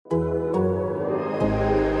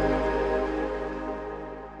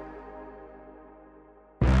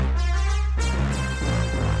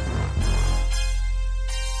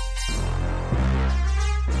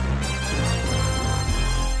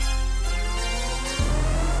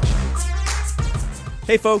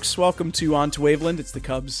Hey folks, welcome to On to Waveland. It's the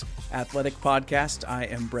Cubs Athletic Podcast. I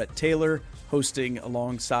am Brett Taylor, hosting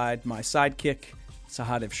alongside my sidekick,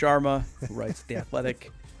 Sahadev Sharma, who writes The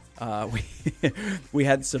Athletic. We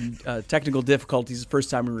had some technical difficulties the first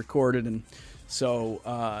time we recorded, and so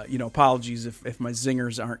apologies if my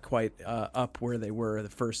zingers aren't quite up where they were the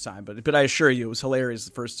first time. But I assure you, it was hilarious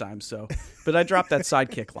the first time. But I dropped that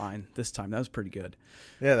sidekick line this time. That was pretty good.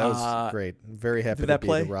 Yeah, that was great. I'm very happy to be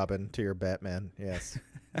play? the Robin to your Batman. Yes,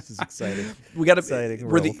 this is exciting. Exciting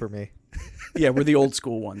role for me. Yeah, we're the old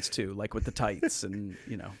school ones too, like with the tights and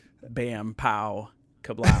bam, pow,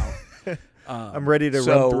 kablow. I'm ready to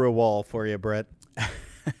run through a wall for you, Brett.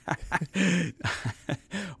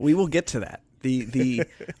 We will get to that. The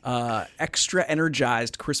extra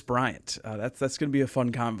energized Kris Bryant. That's going to be a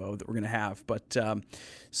fun convo that we're going to have. But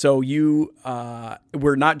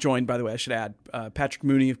we're not joined, by the way, I should add. Patrick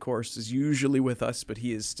Mooney, of course, is usually with us, but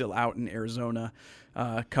he is still out in Arizona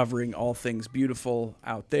covering all things beautiful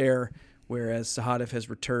out there, whereas Sahadev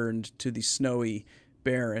has returned to the snowy,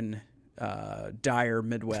 barren, dire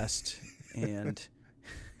Midwest. And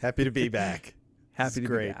happy to be back. Happy to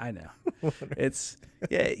be back. I know. It's,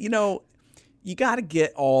 you got to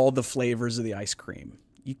get all the flavors of the ice cream.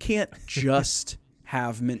 You can't just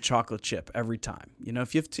have mint chocolate chip every time.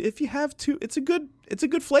 If you have two, it's a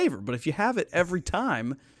good flavor, but if you have it every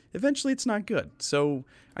time, eventually it's not good. So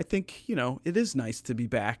I think, it is nice to be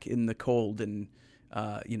back in the cold and,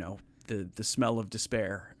 the smell of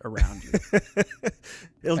despair around you.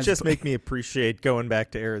 It'll just make me appreciate going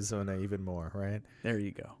back to Arizona even more, right? There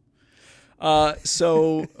you go.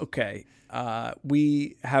 Okay.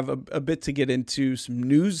 We have a bit to get into some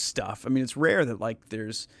news stuff. I mean, it's rare that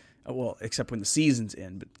there's, except when the season's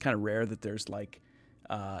in, but kind of rare that there's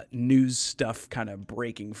news stuff kind of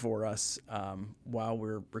breaking for us while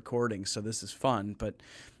we're recording. So this is fun, but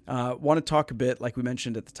want to talk a bit, like we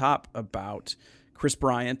mentioned at the top, about Kris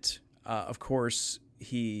Bryant. Of course,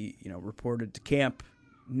 he reported to camp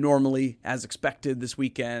normally as expected this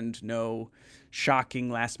weekend. No shocking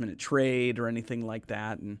last-minute trade or anything like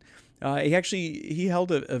that. And he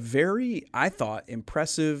held a very, I thought,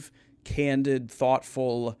 impressive, candid,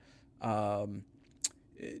 thoughtful,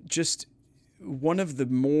 just one of the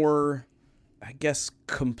more, I guess,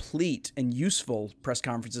 complete and useful press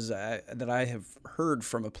conferences that I have heard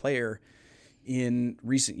from a player in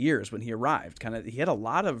recent years when he arrived. He had a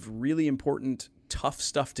lot of really important, tough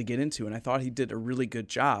stuff to get into, and I thought he did a really good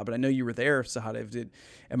job. And I know you were there, Sahadev.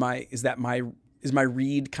 Is my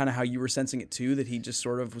read kind of how you were sensing it too, that he just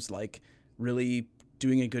sort of was really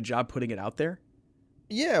doing a good job putting it out there?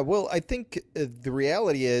 Yeah, well, I think the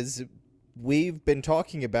reality is we've been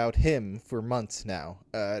talking about him for months now.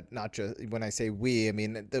 Not just when I say we, I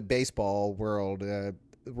mean the baseball world,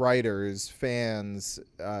 writers, fans,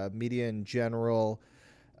 media in general.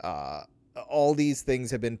 All these things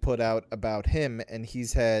have been put out about him, and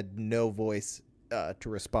he's had no voice to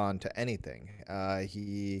respond to anything.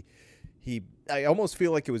 I almost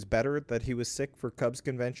feel like it was better that he was sick for Cubs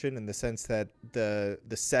convention, in the sense that the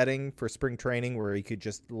setting for spring training where he could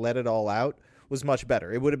just let it all out was much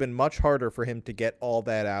better. It would have been much harder for him to get all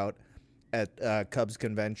that out at Cubs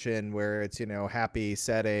convention, where it's, happy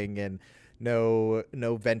setting and no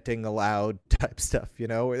venting allowed type stuff.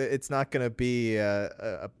 It's not going to be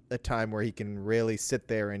a time where he can really sit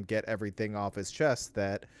there and get everything off his chest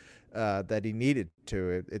that he needed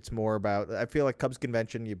to. It's more about, I feel like Cubs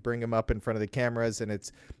convention, you bring him up in front of the cameras, and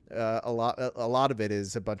it's a lot of it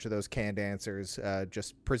is a bunch of those canned answers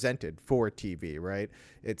just presented for TV, right?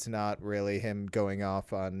 It's not really him going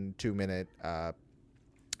off on 2-minute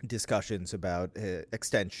discussions about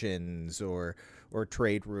extensions or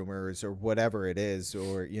trade rumors or whatever it is,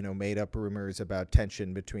 or made up rumors about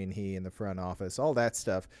tension between he and the front office, all that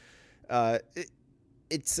stuff.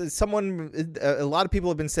 It's a lot of people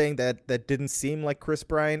have been saying that didn't seem like Kris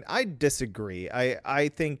Bryant. I disagree. I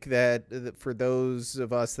think that for those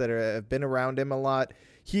of us that have been around him a lot,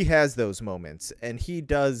 he has those moments, and he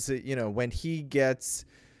does, when he gets,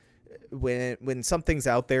 when something's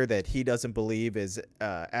out there that he doesn't believe is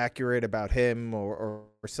accurate about him or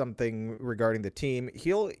something regarding the team,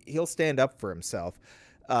 he'll stand up for himself.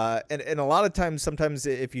 And a lot of times, sometimes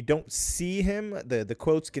if you don't see him, the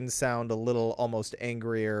quotes can sound a little almost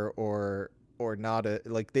angrier or or not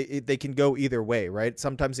like they can go either way, right?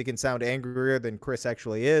 Sometimes it can sound angrier than Chris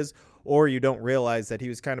actually is, or you don't realize that he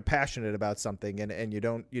was kind of passionate about something, and you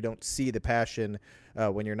don't see the passion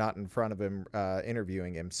when you're not in front of him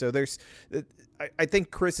interviewing him. So I think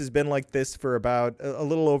Chris has been like this for about a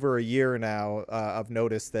little over a year now. I've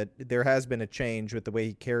noticed that there has been a change with the way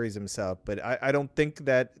he carries himself, but I don't think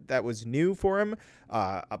that was new for him.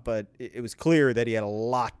 But it was clear that he had a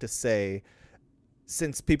lot to say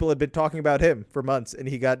since people had been talking about him for months, and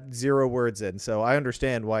he got 0 words in. So I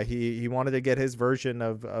understand why he wanted to get his version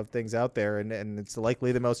of things out there, and it's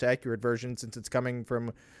likely the most accurate version since it's coming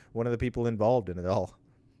from one of the people involved in it all.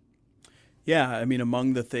 Yeah, I mean,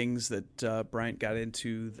 among the things that Bryant got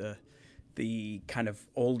into, the kind of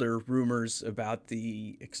older rumors about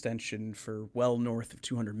the extension for well north of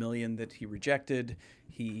 $200 million that he rejected.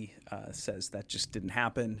 He says that just didn't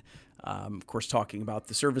happen. Of course, talking about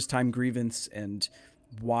the service time grievance and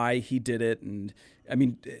why he did it. And I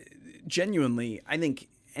mean, genuinely, I think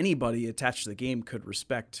anybody attached to the game could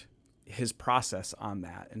respect his process on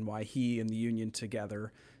that and why he and the union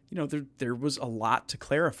together, there was a lot to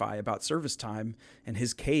clarify about service time, and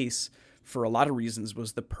his case for a lot of reasons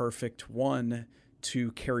was the perfect one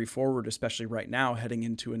to carry forward, especially right now heading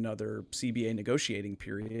into another CBA negotiating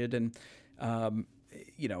period. And,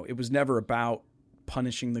 it was never about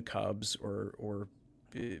punishing the Cubs or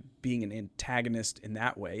being an antagonist in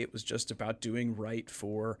that way. It was just about doing right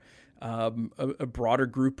for a broader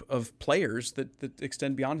group of players that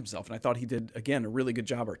extend beyond himself. And I thought he did, again, a really good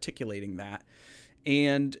job articulating that.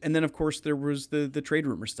 And then, of course, there was the trade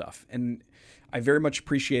rumor stuff. And I very much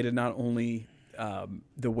appreciated not only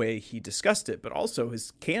the way he discussed it, but also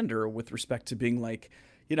his candor with respect to being like,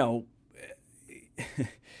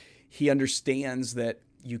 he understands that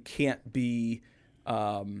you can't be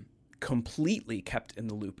completely kept in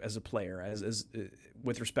the loop as a player, as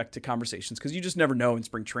with respect to conversations, because you just never know in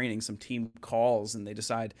spring training. Some team calls and they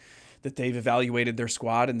decide that they've evaluated their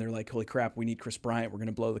squad and they're like, holy crap, we need Kris Bryant. We're going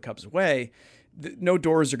to blow the Cubs away. No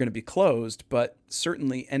doors are going to be closed, but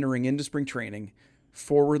certainly entering into spring training,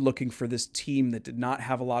 forward looking for this team that did not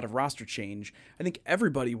have a lot of roster change, I think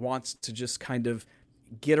everybody wants to just kind of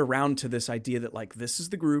get around to this idea that, like, this is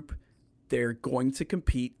the group, they're going to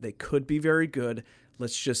compete, they could be very good,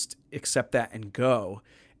 let's just accept that and go.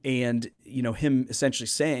 And, him essentially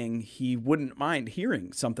saying he wouldn't mind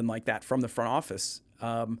hearing something like that from the front office,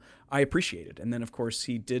 I appreciated. And then, of course,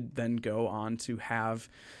 he did then go on to have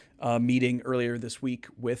a meeting earlier this week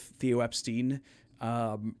with Theo Epstein,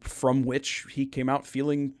 from which he came out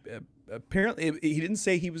feeling, apparently, he didn't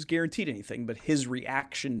say he was guaranteed anything, but his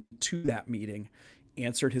reaction to that meeting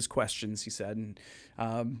answered his questions, he said.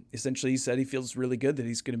 And essentially, he said he feels really good that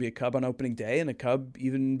he's going to be a Cub on opening day and a Cub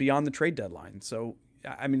even beyond the trade deadline. So,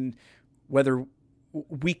 I mean, whether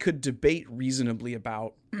we could debate reasonably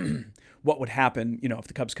about what would happen, if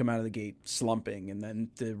the Cubs come out of the gate slumping and then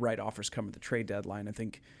the right offers come at the trade deadline. I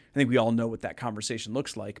think we all know what that conversation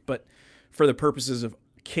looks like. But for the purposes of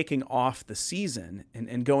kicking off the season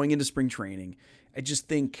and going into spring training, I just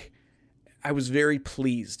think I was very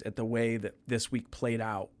pleased at the way that this week played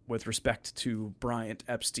out with respect to Bryant,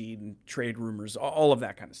 Epstein, trade rumors, all of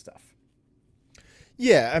that kind of stuff.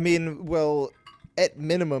 Yeah, I mean, well, at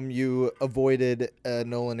minimum, you avoided a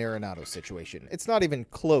Nolan Arenado situation. It's not even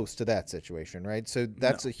close to that situation, right? So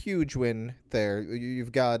that's a huge win there.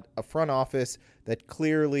 You've got a front office that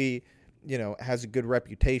clearly, has a good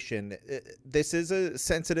reputation. This is a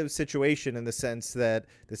sensitive situation in the sense that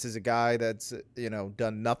this is a guy that's,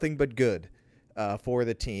 done nothing but good for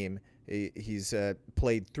the team. He's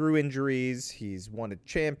played through injuries. He's won a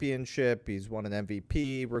championship. He's won an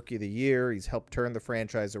MVP, Rookie of the Year. He's helped turn the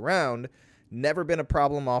franchise around. Never been a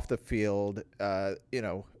problem off the field.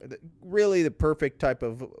 Really the perfect type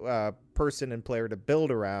of person and player to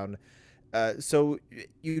build around. So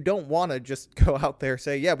you don't want to just go out there and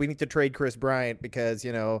say, yeah, we need to trade Kris Bryant because,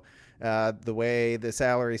 the way the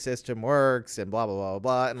salary system works and blah, blah, blah,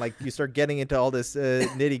 blah. And like you start getting into all this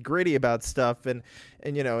nitty gritty about stuff and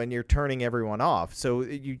you're turning everyone off. So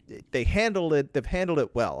they've handled it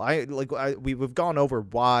well. We've gone over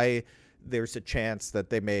why there's a chance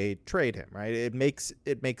that they may trade him, right? It makes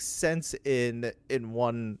sense in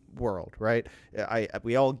one world, right?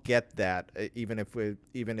 We all get that, even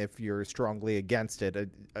if you're strongly against it.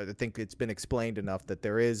 I think it's been explained enough that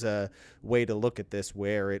there is a way to look at this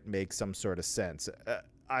where it makes some sort of sense.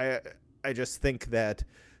 I just think that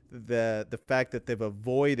the fact that they've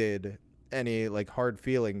avoided any like hard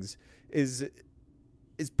feelings is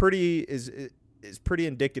pretty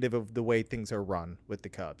indicative of the way things are run with the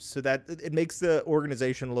Cubs. So that it makes the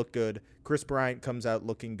organization look good. Kris Bryant comes out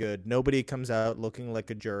looking good. Nobody comes out looking like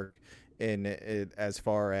a jerk. as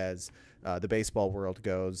far as the baseball world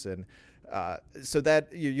goes. And so that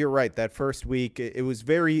you're right. That first week, it was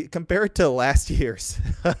very, compared to last year's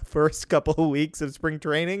first couple of weeks of spring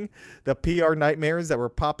training, the PR nightmares that were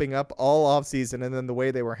popping up all off season, and then the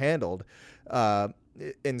way they were handled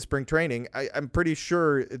in spring training. I'm pretty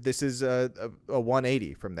sure this is a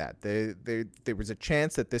 180 from that. There was a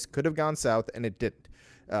chance that this could have gone south, and it didn't.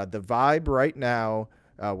 The vibe right now,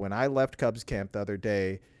 when I left Cubs camp the other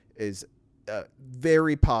day, is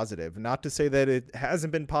very positive. Not to say that it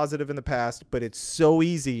hasn't been positive in the past, but it's so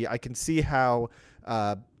easy. I can see how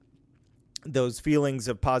those feelings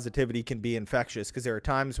of positivity can be infectious, because there are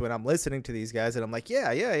times when I'm listening to these guys and I'm like,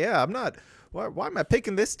 yeah, I'm not. Why am I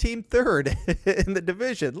picking this team third in the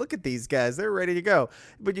division? Look at these guys. They're ready to go.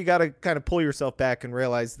 But you got to kind of pull yourself back and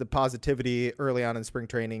realize the positivity early on in spring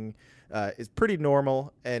training is pretty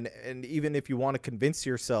normal. And even if you want to convince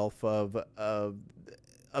yourself of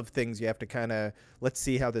things, you have to kind of, let's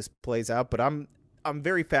see how this plays out. But I'm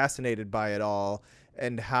very fascinated by it all,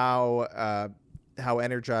 and how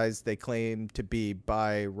energized they claim to be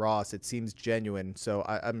by Ross. It seems genuine. So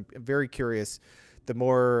I'm very curious.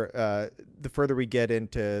 The further we get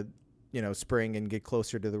into, spring and get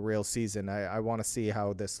closer to the real season, I want to see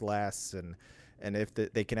how this lasts, and if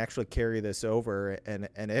they can actually carry this over, and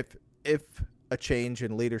if a change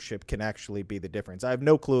in leadership can actually be the difference. I have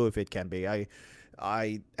no clue if it can be.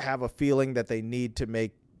 I have a feeling that they need to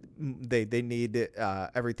they need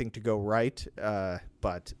everything to go right,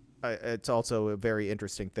 but it's also a very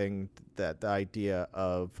interesting thing that the idea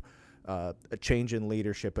of a change in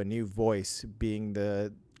leadership, a new voice, being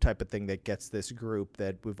the type of thing that gets this group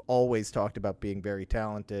that we've always talked about being very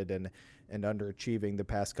talented and underachieving the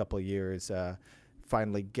past couple of years,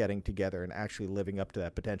 finally getting together and actually living up to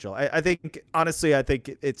that potential. I think, honestly,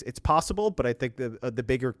 it's possible, but I think the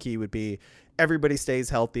bigger key would be everybody stays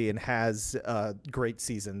healthy and has great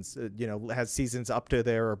seasons, has seasons up to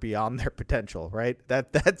their or beyond their potential, right?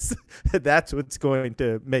 That's what's going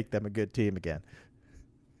to make them a good team again.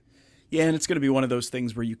 Yeah, and it's going to be one of those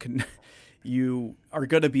things where you are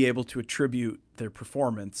going to be able to attribute their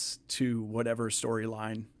performance to whatever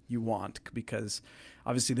storyline you want, because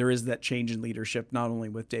obviously there is that change in leadership, not only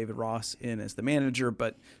with David Ross in as the manager,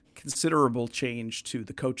 but considerable change to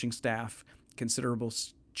the coaching staff, considerable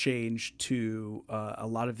change to a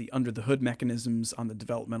lot of the under the hood mechanisms on the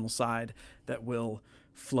developmental side that will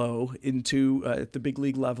flow into at the big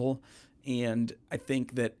league level. And I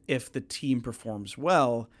think that if the team performs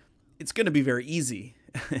well, it's going to be very easy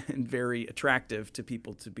and very attractive to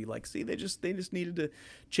people to be like, see, they just needed to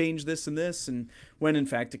change this and this. And when in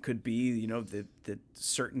fact it could be, that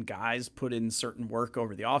certain guys put in certain work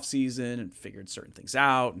over the off season and figured certain things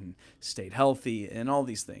out and stayed healthy and all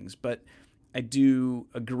these things. But I do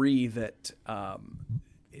agree that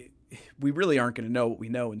we really aren't going to know what we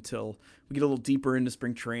know until we get a little deeper into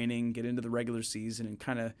spring training, get into the regular season, and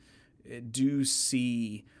kind of do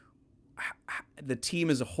see the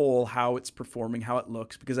team as a whole, how it's performing, how it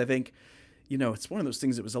looks. Because I think, it's one of those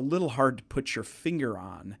things that was a little hard to put your finger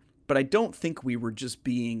on, but I don't think we were just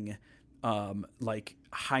being like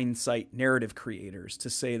hindsight narrative creators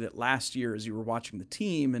to say that last year, as you were watching the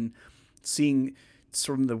team and seeing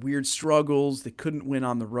some of the weird struggles, they couldn't win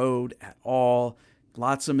on the road at all,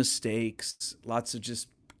 lots of mistakes, lots of just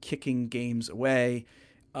kicking games away.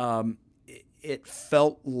 It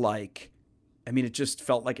felt like, it just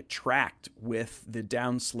felt like it tracked with the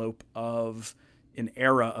downslope of an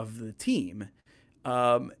era of the team.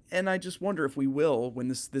 And I just wonder if we will, when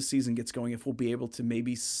this season gets going, if we'll be able to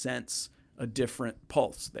maybe sense a different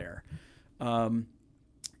pulse there. That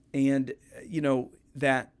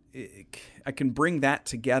I can bring that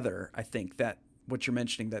together. I think that what you're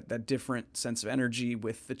mentioning, that different sense of energy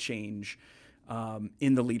with the change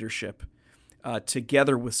in the leadership,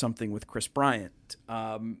 together with something with Kris Bryant.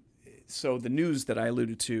 So the news that I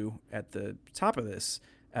alluded to at the top of this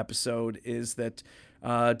episode is that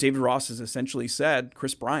David Ross has essentially said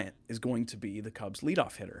Kris Bryant is going to be the Cubs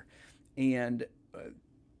leadoff hitter. And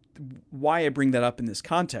why I bring that up in this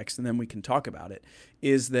context, and then we can talk about it,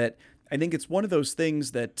 is that I think it's one of those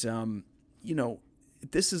things that,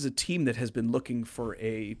 this is a team that has been looking for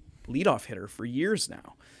a leadoff hitter for years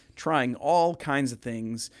now, trying all kinds of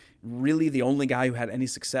things. Really, the only guy who had any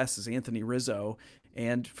success is Anthony Rizzo.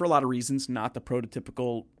 And for a lot of reasons, not the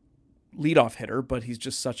prototypical leadoff hitter, but he's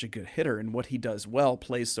just such a good hitter. And what he does well,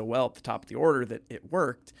 plays so well at the top of the order that it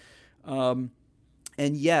worked. And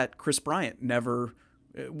yet Kris Bryant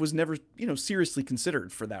was never seriously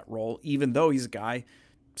considered for that role, even though he's a guy,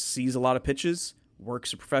 sees a lot of pitches,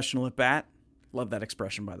 works a professional at bat. Love that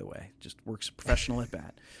expression, by the way. Just works a professional at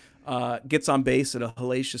bat. gets on base at a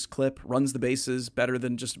hellacious clip, runs the bases better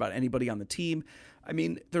than just about anybody on the team. I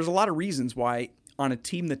mean, there's a lot of reasons why on a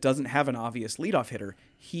team that doesn't have an obvious leadoff hitter,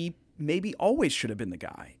 he maybe always should have been the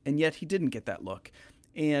guy, and yet he didn't get that look.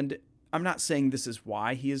 And I'm not saying this is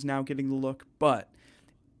why he is now getting the look, but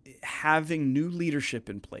having new leadership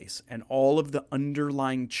in place and all of the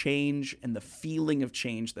underlying change and the feeling of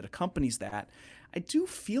change that accompanies that, I do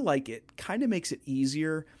feel like it kind of makes it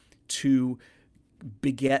easier to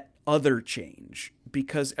beget other change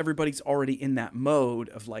because everybody's already in that mode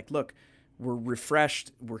of like, look, we're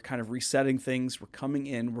refreshed, we're kind of resetting things, we're coming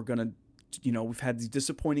in, we're going to, we've had these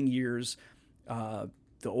disappointing years.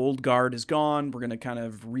 The old guard is gone. We're going to kind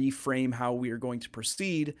of reframe how we are going to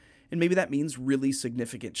proceed. And maybe that means really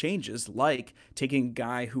significant changes, like taking a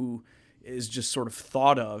guy who is just sort of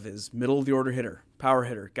thought of as middle of the order hitter, power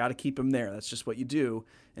hitter, got to keep him there. That's just what you do.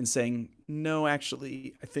 And saying, no,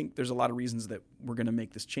 actually, I think there's a lot of reasons that we're going to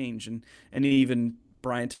make this change. And even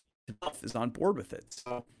Brian is on board with it.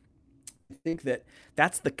 So I think that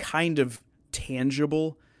that's the kind of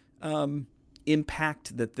tangible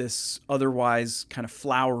impact that this otherwise kind of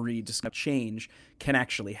flowery just change can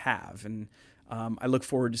actually have. And I look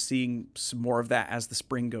forward to seeing some more of that as the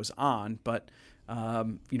spring goes on. But,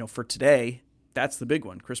 for today, that's the big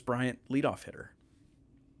one. Chris Bryant, leadoff hitter.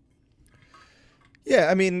 Yeah,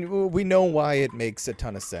 I mean, we know why it makes a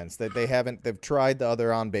ton of sense that they've tried the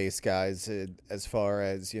other on-base guys as far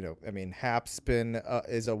as, Happ's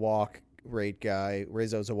is a walk rate guy,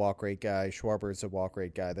 Rizzo's a walk rate guy, Schwarber's a walk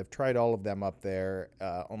rate guy. They've tried all of them up there.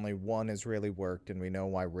 Only one has really worked, and we know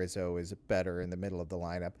why Rizzo is better in the middle of the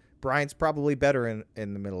lineup. Bryant's probably better in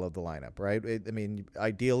the middle of the lineup, right?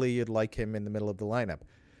 Ideally, you'd like him in the middle of the lineup.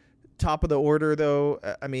 Top of the order, though,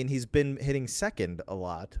 he's been hitting second a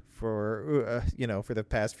lot for the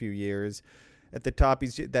past few years. At the top,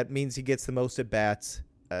 that means he gets the most at bats.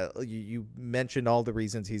 You mentioned all the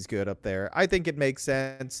reasons he's good up there. I think it makes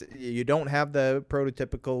sense. You don't have the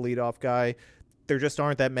prototypical leadoff guy. There just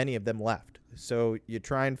aren't that many of them left. So you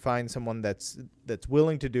try and find someone that's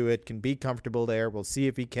willing to do it, can be comfortable there. We'll see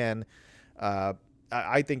if he can.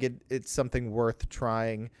 I think it's something worth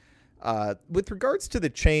trying. With regards to the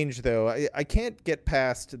change, though, I can't get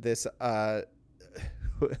past this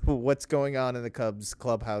what's going on in the Cubs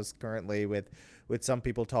clubhouse currently with some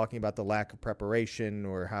people talking about the lack of preparation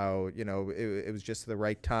or how, it was just the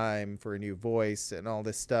right time for a new voice and all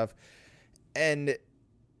this stuff. And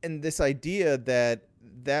this idea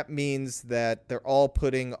that means that they're all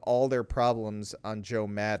putting all their problems on Joe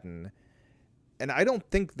Maddon. And I don't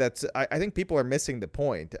think I think people are missing the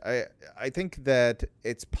point. I think that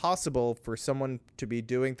it's possible for someone to be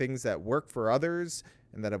doing things that work for others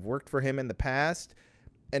and that have worked for him in the past.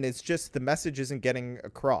 And it's just the message isn't getting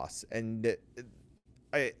across. And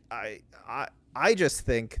I just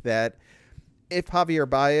think that if Javier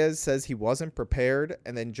Baez says he wasn't prepared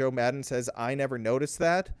and then Joe Maddon says, I never noticed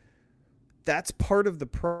that, that's part of the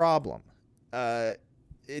problem.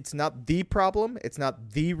 It's not the problem. It's not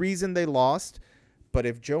the reason they lost. But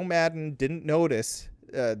if Joe Maddon didn't notice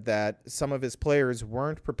that some of his players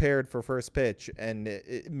weren't prepared for first pitch, and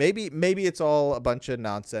maybe it's all a bunch of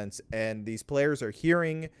nonsense, and these players are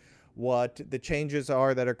hearing what the changes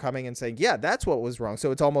are that are coming and saying, yeah, that's what was wrong.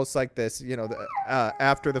 So it's almost like this,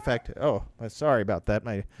 after the fact. Oh, sorry about that.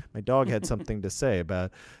 My dog had something to say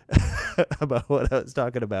about about what I was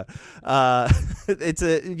talking about. It's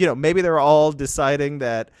maybe they're all deciding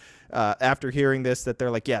that after hearing this that they're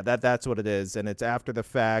like, yeah, that's what it is. And it's after the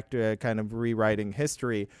fact, kind of rewriting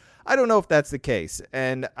history. I don't know if that's the case.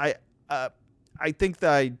 And I think the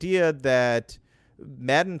idea that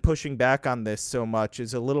Maddon pushing back on this so much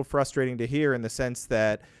is a little frustrating to hear, in the sense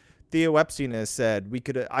that Theo Epstein has said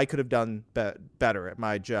I could have done better at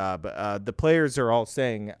my job. The players are all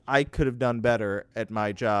saying I could have done better at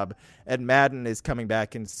my job, and Maddon is coming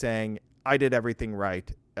back and saying I did everything right.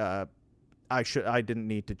 I didn't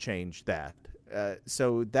need to change that.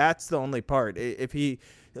 So that's the only part. If he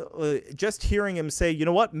just hearing him say, you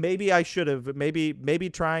know what, maybe I should have, maybe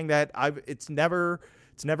trying that. It's never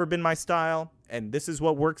been my style, and this is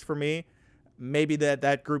what works for me. Maybe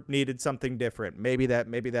that group needed something different. Maybe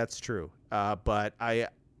that's true. But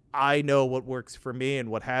I know what works for me and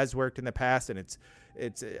what has worked in the past, and it's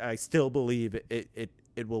I still believe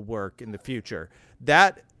it will work in the future.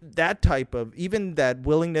 That type of, even that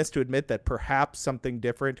willingness to admit that perhaps something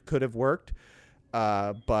different could have worked,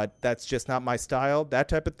 but that's just not my style. That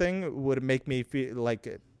type of thing would make me feel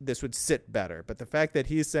like this would sit better. But the fact that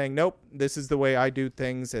he's saying, nope, this is the way I do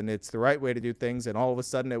things and it's the right way to do things, and all of a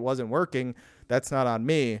sudden it wasn't working, that's not on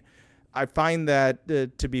me. I find that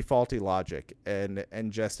to be faulty logic and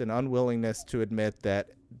just an unwillingness to admit that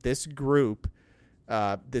this group,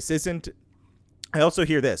 this isn't. I also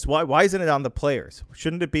hear this. Why isn't it on the players?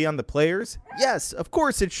 Shouldn't it be on the players? Yes, of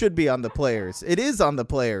course it should be on the players. It is on the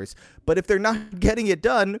players. But if they're not getting it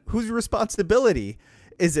done, whose responsibility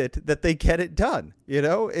is it that they get it done? You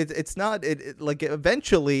know, it's not like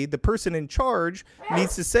eventually the person in charge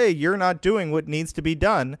needs to say you're not doing what needs to be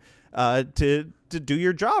done to do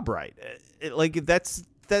your job right. That's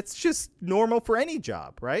just normal for any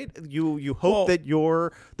job, right? You hope that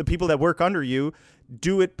the people that work under you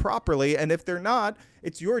do it properly, and if they're not,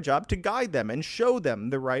 it's your job to guide them and show them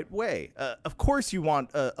the right way. Of course you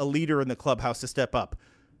want a leader in the clubhouse to step up.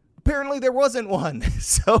 Apparently there wasn't one.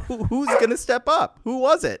 So who's going to step up? Who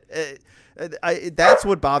was it? That's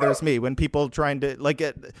what bothers me when people trying to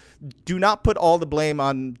do not put all the blame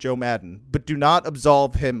on Joe Maddon, but do not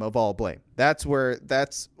absolve him of all blame. That's what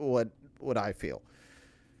I feel.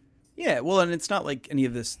 Yeah, well, and it's not like any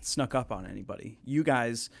of this snuck up on anybody. You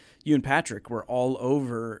and Patrick were all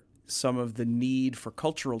over some of the need for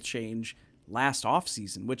cultural change last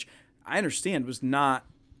offseason, which I understand was not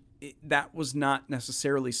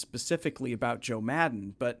necessarily specifically about Joe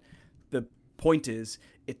Maddon, but the point is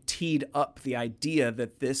it teed up the idea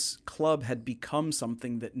that this club had become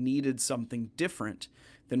something that needed something different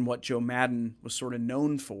than what Joe Maddon was sort of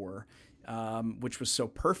known for, which was so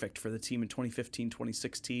perfect for the team in 2015,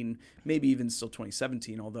 2016, maybe even still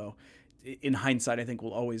 2017, although in hindsight, I think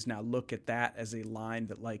we'll always now look at that as a line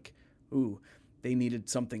that they needed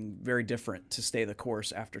something very different to stay the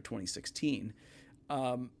course after 2016.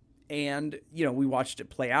 And, we watched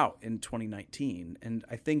it play out in 2019. And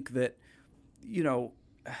I think that,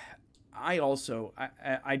 I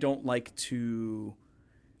don't like to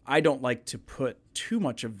put too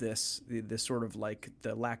much of this sort of like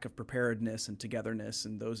the lack of preparedness and togetherness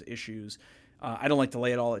and those issues. I don't like to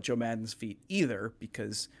lay it all at Joe Maddon's feet either,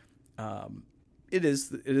 because it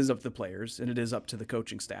is up to the players, and it is up to the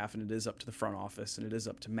coaching staff, and it is up to the front office, and it is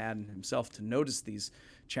up to Maddon himself to notice these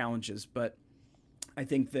challenges. But I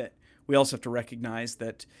think that we also have to recognize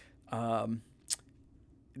that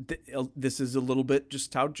this is a little bit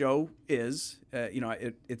just how Joe is.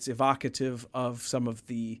 It's evocative of some of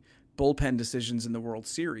the bullpen decisions in the World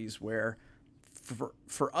Series where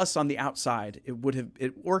for us on the outside, it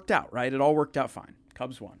worked out, right? It all worked out fine.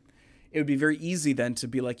 Cubs won. It would be very easy then to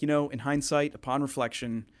be like, in hindsight, upon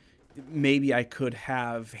reflection, maybe I could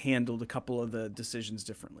have handled a couple of the decisions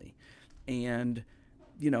differently. And,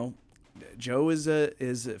 Joe is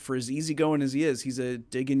for as easygoing as he is, he's a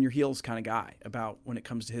dig in your heels kind of guy about when it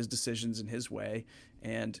comes to his decisions and his way.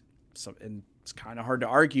 And it's kind of hard to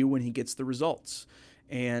argue when he gets the results.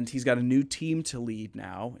 And he's got a new team to lead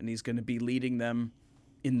now, and he's going to be leading them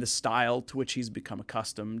in the style to which he's become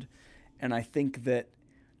accustomed. And I think that,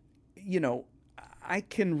 I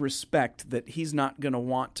can respect that he's not going to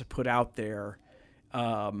want to put out there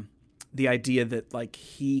the idea that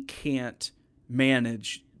he can't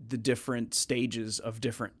manage the different stages of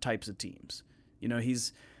different types of teams.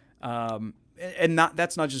 He's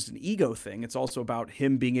that's not just an ego thing. It's also about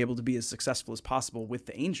him being able to be as successful as possible with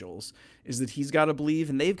the Angels, is that he's got to believe,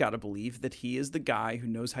 and they've got to believe, that he is the guy who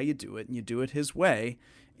knows how you do it, and you do it his way,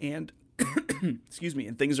 and excuse me,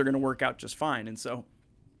 and things are going to work out just fine. And so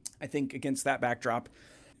I think against that backdrop,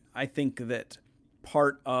 I think that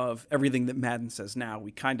part of everything that Maddon says now,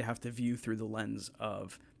 we kind of have to view through the lens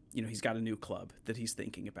of, he's got a new club that he's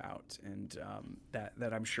thinking about, and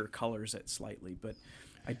that I'm sure colors it slightly. But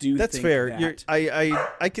I do That's think fair. that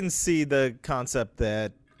I can see the concept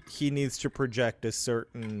that he needs to project a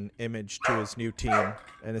certain image to his new team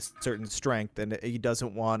and a certain strength, and he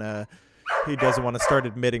doesn't want to start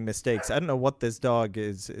admitting mistakes. I don't know what this dog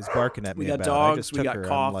is barking at me about. Dogs, I just took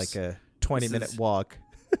her on like a 20-minute walk.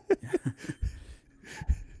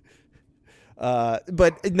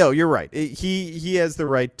 But no, you're right. He has the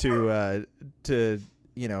right to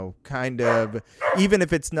kind of, even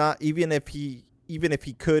if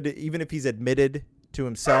he's admitted to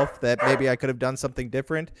himself that maybe I could have done something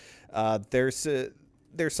different. There's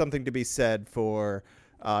something to be said for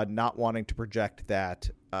not wanting to project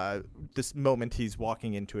that this moment he's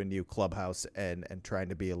walking into a new clubhouse and trying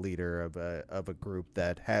to be a leader of a group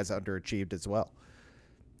that has underachieved as well.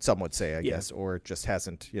 Some would say, I guess, or just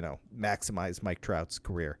hasn't, maximized Mike Trout's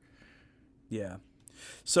career. Yeah.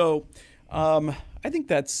 So I think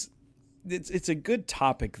it's a good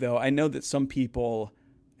topic, though. I know that some people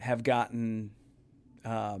have gotten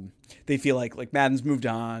they feel like Maddon's moved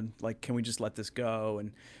on. Like, can we just let this go?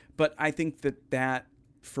 But I think that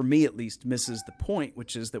for me at least misses the point,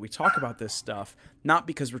 which is that we talk about this stuff not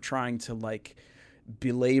because we're trying to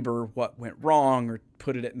belabor what went wrong or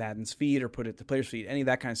put it at Madden's feet or put it at the players' feet, any of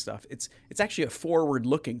that kind of stuff. It's actually a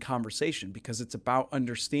forward-looking conversation because it's about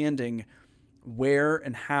understanding where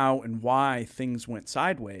and how and why things went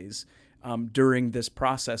sideways during this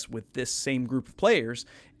process with this same group of players,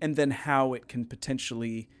 and then how it can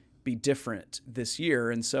potentially be different this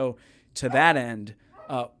year. And so to that end,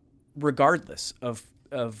 regardless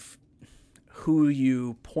of who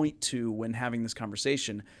you point to when having this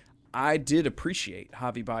conversation, I did appreciate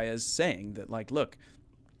Javi Baez saying that, like, look,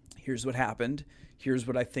 here's what happened. Here's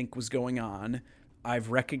what I think was going on.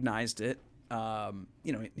 I've recognized it.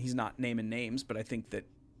 He's not naming names, but I think that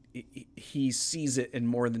he sees it in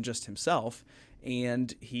more than just himself,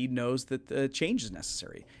 and he knows that the change is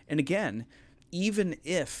necessary. And again, even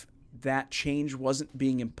if that change wasn't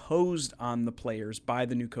being imposed on the players by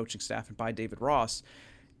the new coaching staff and by David Ross,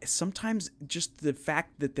 sometimes just the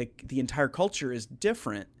fact that the entire culture is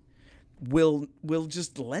different will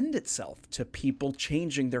just lend itself to people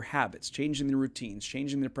changing their habits, changing their routines,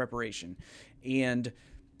 changing their preparation. And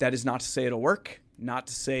that is not to say it'll work, not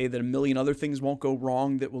to say that a million other things won't go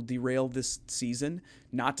wrong that will derail this season,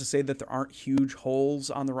 not to say that there aren't huge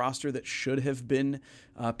holes on the roster that should have been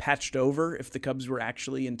patched over if the Cubs were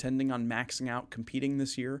actually intending on maxing out competing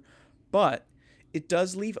this year. But it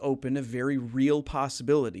does leave open a very real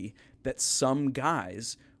possibility that some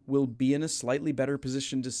guys will be in a slightly better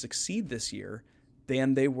position to succeed this year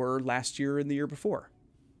than they were last year and the year before.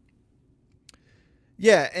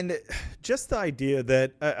 Yeah, and just the idea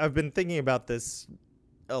that I've been thinking about this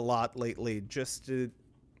a lot lately.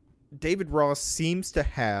 David Ross seems to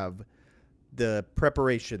have the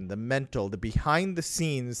preparation, the mental, the behind the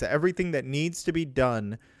scenes, everything that needs to be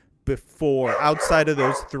done before, outside of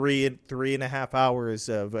those 3.5 hours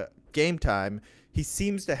of game time. He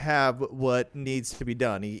seems to have what needs to be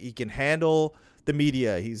done. He can handle the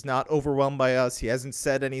media. He's not overwhelmed by us. He hasn't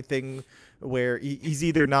said anything where he's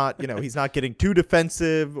either not, he's not getting too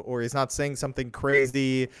defensive, or he's not saying something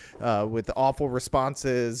crazy with awful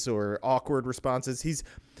responses or awkward responses.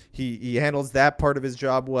 He handles that part of his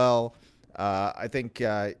job well. I think,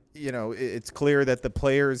 it's clear that the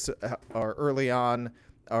players are early on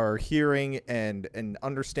are hearing and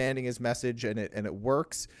understanding his message, and it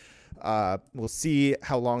works. We'll see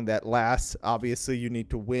how long that lasts. Obviously, you need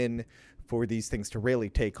to win for these things to really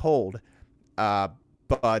take hold.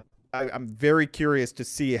 But I'm very curious to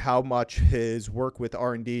see how much his work with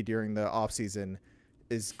R&D during the offseason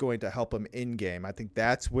is going to help him in game. I think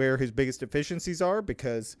that's where his biggest deficiencies are,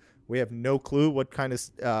 because we have no clue what kind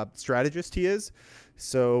of strategist he is.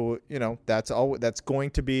 So, that's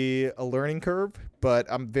going to be a learning curve. But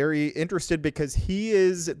I'm very interested because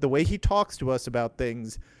the way he talks to us about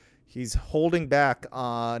things, he's holding back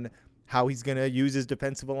on how he's going to use his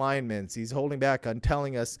defensive alignments. He's holding back on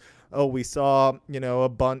telling us, oh, we saw, a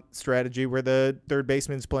bunt strategy where the third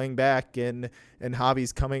baseman's playing back and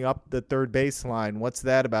Javi's coming up the third baseline. What's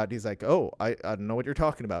that about? He's like, oh, I don't know what you're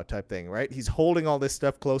talking about, type thing, right? He's holding all this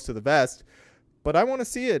stuff close to the vest, but I want to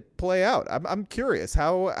see it play out. I'm curious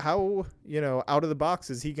how out of the box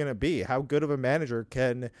is he going to be? How good of a manager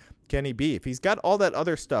can he be? If he's got all that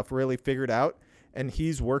other stuff really figured out, and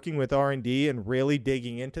he's working with R&D and really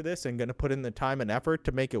digging into this and going to put in the time and effort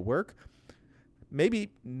to make it work, maybe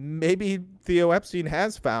Theo Epstein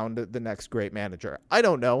has found the next great manager. I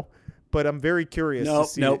don't know, but I'm very curious to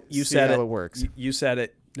see how it works. You said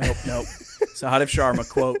it. Nope. Sahadev Sharma,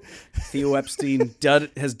 quote, Theo Epstein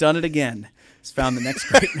has done it again. He's found the next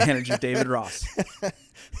great manager, David Ross.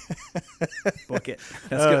 Book it.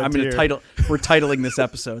 That's good. I'm going to title. We're titling this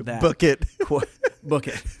episode that. Book it. Book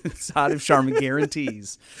it. Sahadev Sharma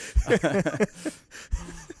guarantees.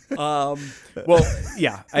 Well,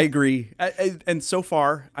 yeah, I agree. And so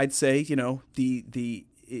far, I'd say the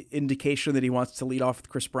indication that he wants to lead off with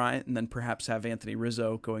Chris Bryant and then perhaps have Anthony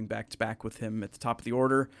Rizzo going back to back with him at the top of the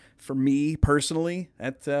order. For me personally,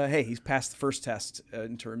 hey, he's passed the first test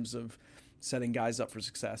in terms of setting guys up for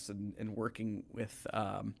success and working with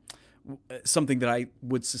something that I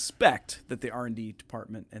would suspect that the R&D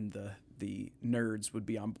department and the nerds would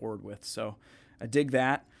be on board with. So I dig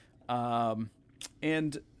that.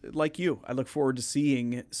 And like you, I look forward to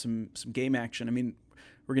seeing some game action. I mean,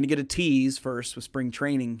 we're going to get a tease first with spring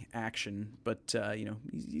training action, but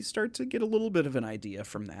you start to get a little bit of an idea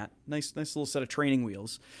from that. Nice little set of training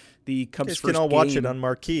wheels. The Cubs you first can all game, watch it on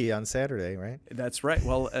Marquee on Saturday, right? That's right.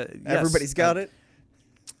 Well, yes, everybody's got it.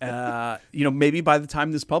 Maybe by the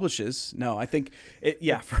time this publishes, no, I think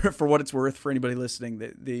for what it's worth, for anybody listening,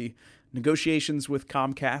 the negotiations with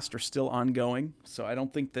Comcast are still ongoing. So I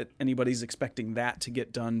don't think that anybody's expecting that to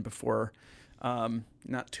get done before,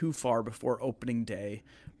 not too far before opening day.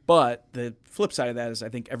 But the flip side of that is I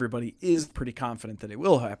think everybody is pretty confident that it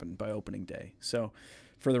will happen by opening day. So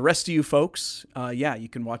for the rest of you folks, you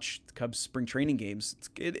can watch the Cubs spring training games.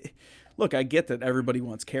 Look, I get that everybody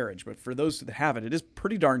wants carriage, but for those that have it, it is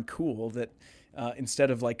pretty darn cool that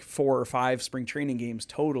instead of like 4 or 5 spring training games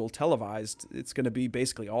total televised, it's going to be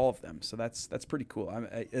basically all of them. So that's pretty cool.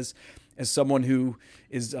 As someone who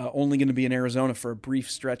is only going to be in Arizona for a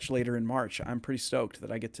brief stretch later in March, I'm pretty stoked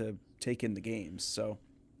that I get to take in the games. So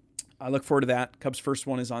I look forward to that. Cubs' first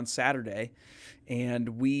one is on Saturday,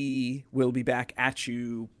 and we will be back at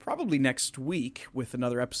you probably next week with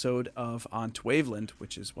another episode of On to Waveland,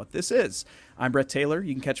 which is what this is. I'm Brett Taylor.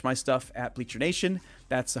 You can catch my stuff at Bleacher Nation.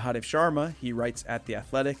 That's Sahadev Sharma. He writes at The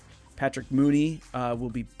Athletic. Patrick Mooney will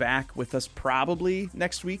be back with us probably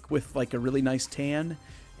next week with like a really nice tan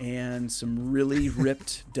and some really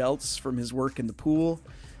ripped delts from his work in the pool.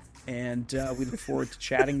 And we look forward to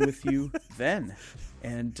chatting with you then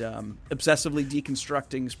and obsessively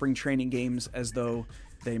deconstructing spring training games as though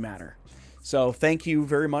they matter. So thank you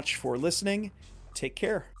very much for listening. Take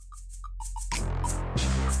care.